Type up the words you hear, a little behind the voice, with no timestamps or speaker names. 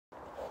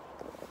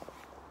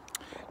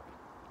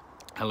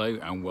Hello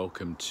and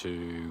welcome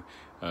to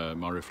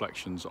my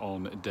reflections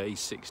on day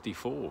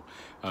 64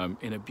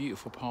 in a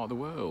beautiful part of the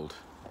world.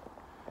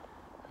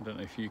 I don't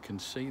know if you can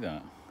see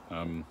that.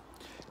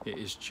 It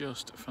is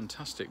just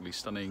fantastically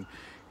stunningly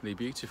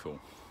beautiful.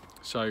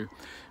 So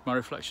my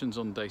reflections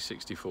on day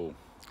 64.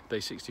 Day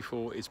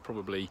 64 is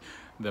probably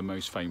the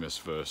most famous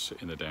verse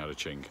in the Tao Te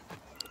Ching.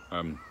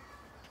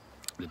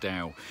 The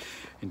Tao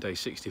in day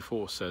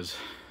 64 says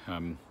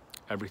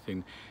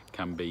everything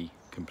can be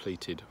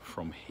completed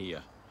from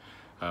here.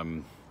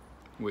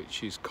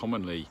 Which is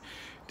commonly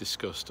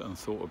discussed and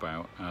thought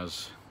about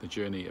as the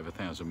journey of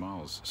 1,000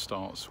 miles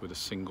starts with a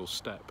single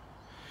step.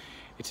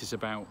 It is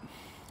about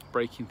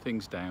breaking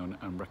things down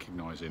and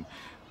recognizing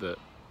that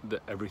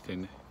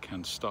everything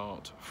can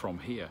start from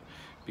here,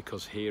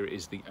 because here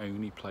is the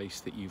only place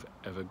that you've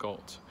ever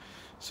got.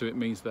 So it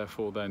means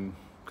therefore then,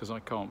 because I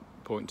can't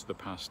point to the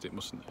past, it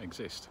mustn't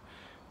exist.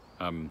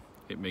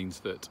 It means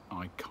that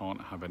I can't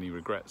have any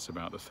regrets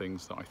about the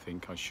things that I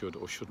think I should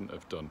or shouldn't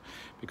have done,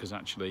 because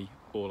actually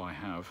all I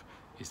have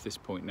is this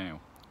point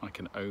now. I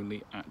can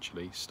only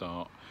actually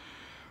start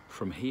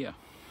from here.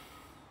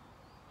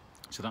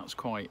 So that's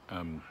quite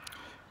an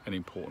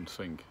important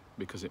thing,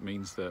 because it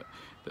means that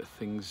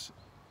things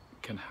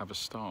can have a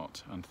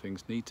start, and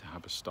things need to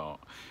have a start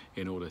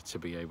in order to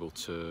be able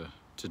to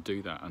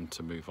do that and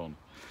to move on.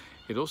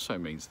 It also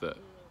means that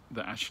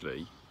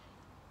actually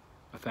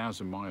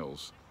 1,000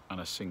 miles and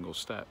a single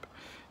step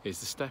is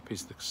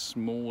the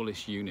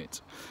smallest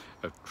unit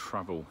of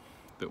travel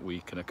that we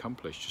can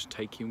accomplish. Just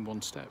taking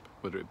one step,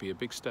 whether it be a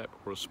big step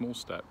or a small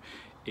step,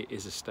 it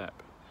is a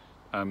step.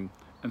 And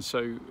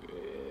so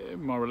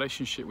my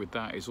relationship with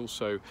that is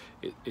also,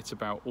 it's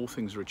about all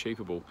things are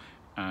achievable,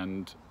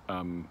 and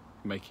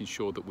making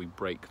sure that we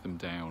break them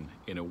down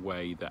in a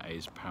way that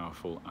is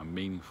powerful and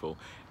meaningful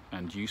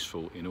and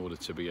useful in order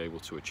to be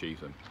able to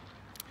achieve them.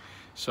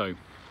 So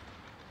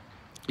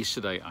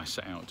yesterday I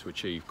set out to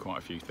achieve quite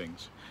a few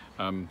things,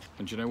 and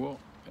you know what?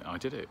 I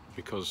did it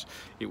because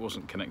it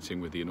wasn't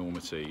connecting with the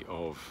enormity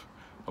of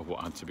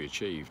what had to be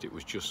achieved. It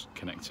was just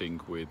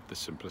connecting with the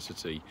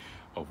simplicity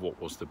of what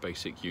was the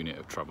basic unit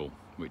of travel,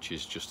 which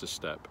is just a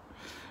step.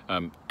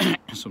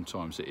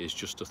 Sometimes it is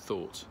just a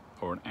thought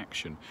or an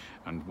action,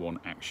 and one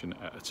action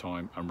at a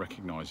time, and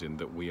recognizing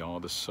that we are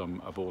the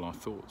sum of all our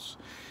thoughts.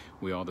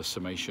 We are the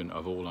summation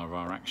of all of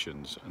our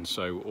actions, and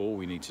so all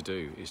we need to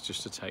do is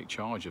just to take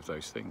charge of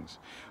those things,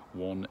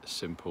 one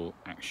simple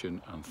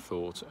action and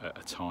thought at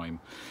a time,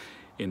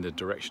 in the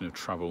direction of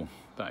travel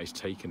that is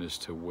taking us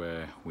to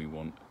where we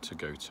want to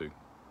go to.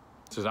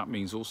 So that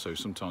means also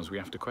sometimes we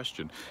have to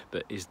question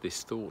that, is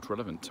this thought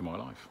relevant to my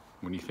life?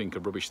 When you think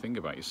a rubbish thing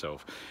about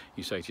yourself,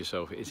 you say to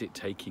yourself, is it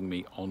taking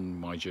me on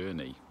my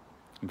journey?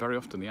 And very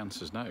often the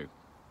answer is no.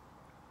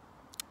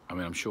 I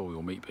mean, I'm sure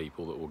we'll meet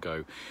people that will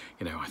go,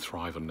 you know, I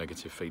thrive on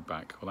negative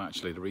feedback. Well,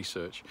 actually the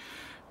research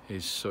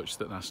is such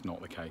that that's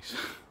not the case.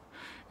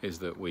 Is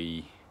that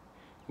we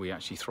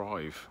actually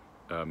thrive,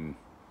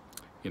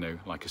 you know,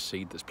 like a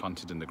seed that's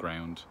planted in the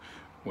ground,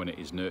 when it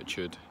is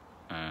nurtured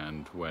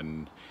and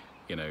when,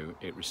 you know,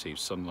 it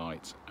receives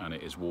sunlight and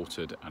it is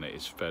watered and it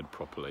is fed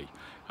properly.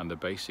 And the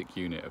basic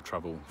unit of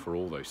travel for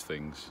all those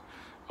things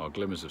are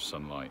glimmers of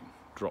sunlight,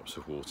 drops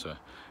of water,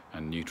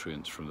 and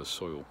nutrients from the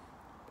soil.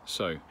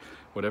 So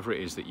whatever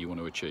it is that you want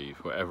to achieve,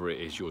 whatever it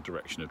is your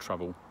direction of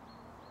travel,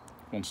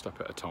 one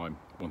step at a time,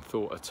 one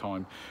thought at a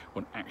time,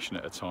 one action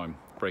at a time,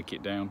 break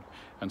it down,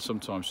 and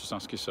sometimes just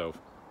ask yourself,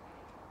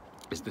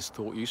 is this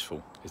thought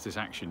useful? Is this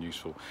action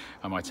useful?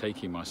 Am I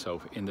taking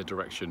myself in the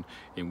direction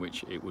in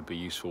which it would be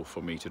useful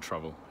for me to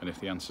travel? And if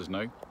the answer is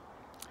no,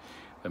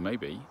 then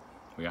maybe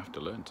we have to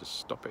learn to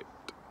stop it.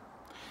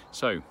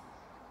 So,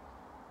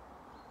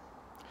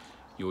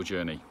 your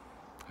journey,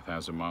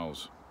 1,000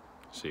 miles.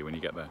 See you when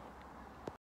you get there.